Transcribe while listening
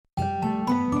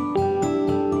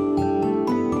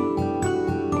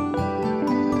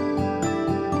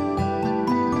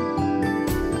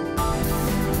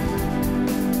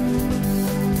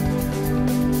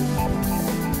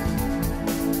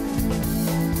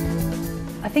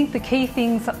I think the key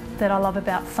things that I love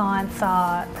about science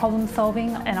are problem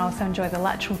solving, and I also enjoy the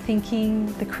lateral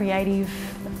thinking, the creative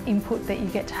input that you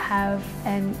get to have,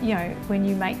 and when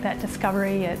you make that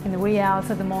discovery in the wee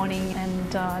hours of the morning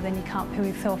and then you can't peel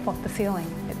yourself off the ceiling,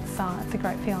 it's a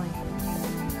great feeling.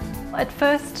 At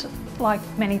first, like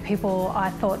many people, I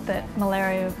thought that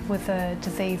malaria was a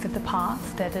disease of the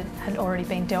past, that it had already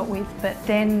been dealt with, but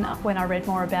then when I read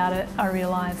more about it, I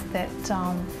realised that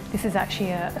this is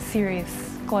actually a serious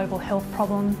global health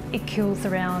problem. It kills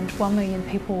around 1 million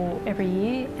people every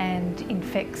year and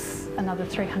infects another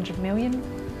 300 million.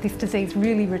 This disease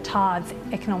really retards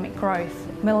economic growth.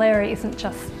 Malaria isn't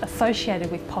just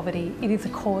associated with poverty, it is a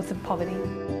cause of poverty.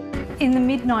 In the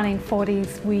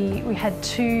mid-1940s, we had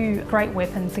two great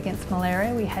weapons against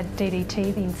malaria. We had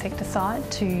DDT, the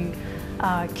insecticide, to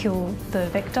kill the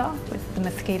vector with the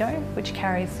mosquito, which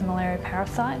carries the malaria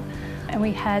parasite. And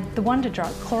we had the wonder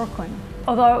drug, chloroquine.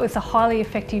 Although it was a highly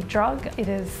effective drug, it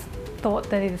is thought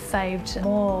that it has saved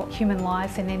more human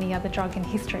lives than any other drug in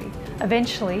history.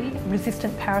 Eventually,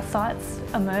 resistant parasites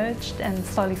emerged and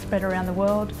slowly spread around the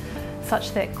world,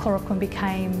 such that chloroquine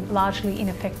became largely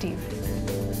ineffective.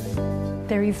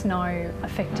 There is no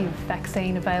effective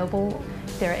vaccine available.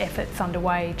 There are efforts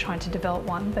underway trying to develop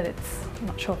one, but I'm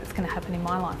not sure if it's going to happen in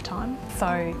my lifetime.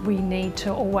 So we need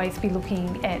to always be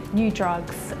looking at new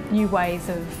drugs, new ways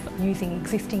of using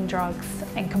existing drugs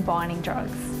and combining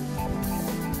drugs.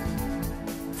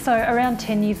 So around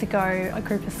 10 years ago, a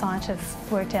group of scientists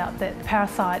worked out that the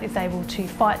parasite is able to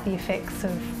fight the effects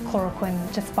of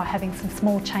chloroquine just by having some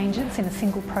small changes in a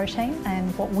single protein.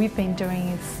 And what we've been doing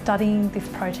is studying this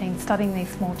protein, studying these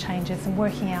small changes and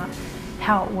working out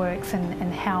how it works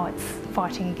and how it's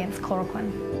fighting against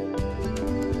chloroquine.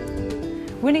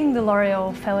 Winning the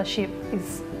L'Oreal Fellowship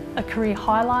is a career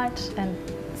highlight and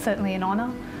certainly an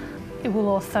honour. It will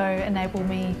also enable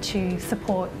me to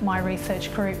support my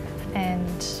research group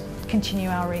and continue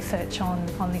our research on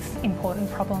this important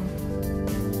problem.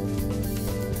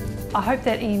 I hope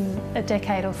that in a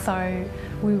decade or so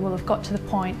we will have got to the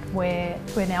point where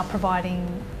we're now providing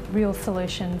real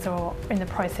solutions or in the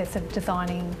process of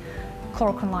designing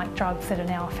chloroquine-like drugs that are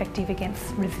now effective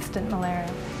against resistant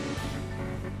malaria.